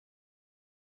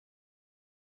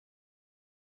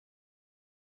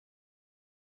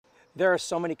There are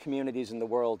so many communities in the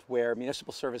world where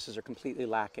municipal services are completely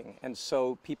lacking, and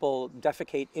so people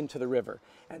defecate into the river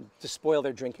and despoil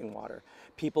their drinking water.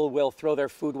 People will throw their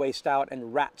food waste out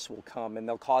and rats will come and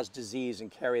they'll cause disease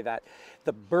and carry that.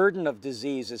 The burden of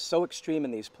disease is so extreme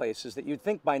in these places that you'd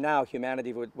think by now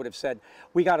humanity would have said,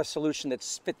 we got a solution that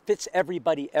fits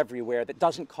everybody everywhere, that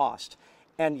doesn't cost,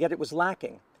 and yet it was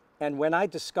lacking. And when I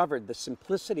discovered the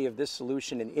simplicity of this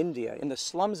solution in India, in the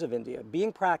slums of India,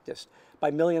 being practiced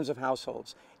by millions of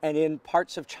households, and in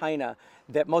parts of China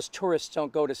that most tourists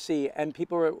don't go to see, and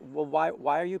people are, well,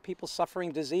 why are you people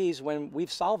suffering disease when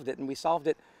we've solved it? And we solved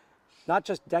it not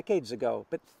just decades ago,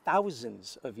 but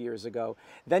thousands of years ago.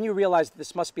 Then you realize that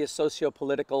this must be a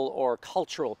socio-political or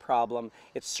cultural problem.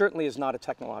 It certainly is not a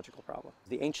technological problem.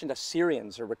 The ancient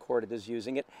Assyrians are recorded as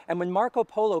using it. And when Marco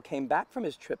Polo came back from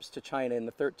his trips to China in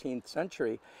the 13th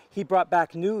century, he brought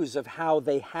back news of how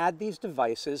they had these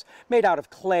devices made out of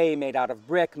clay, made out of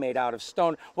brick, made out of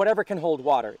stone, whatever can hold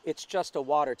water. It's just a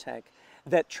water tank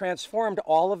that transformed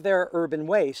all of their urban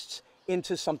wastes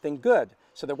into something good.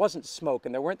 So there wasn't smoke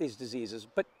and there weren't these diseases,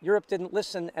 but Europe didn't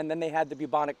listen, and then they had the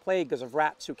bubonic plague because of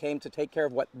rats who came to take care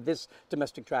of what this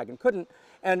domestic dragon couldn't,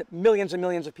 and millions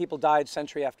of people died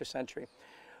century after century.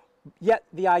 Yet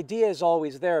the idea is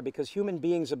always there because human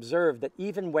beings observe that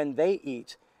even when they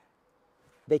eat,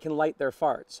 they can light their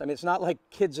farts. I mean, it's not like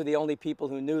kids are the only people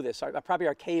who knew this. Probably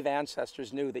our cave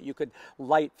ancestors knew that you could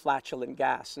light flatulent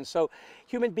gas. And so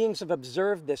human beings have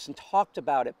observed this and talked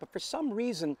about it, but for some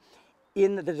reason,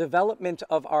 in the development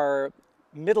of our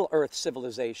Middle Earth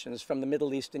civilizations from the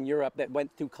Middle East and Europe that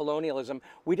went through colonialism,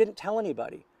 we didn't tell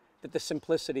anybody that the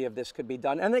simplicity of this could be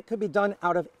done. And it could be done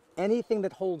out of anything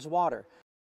that holds water.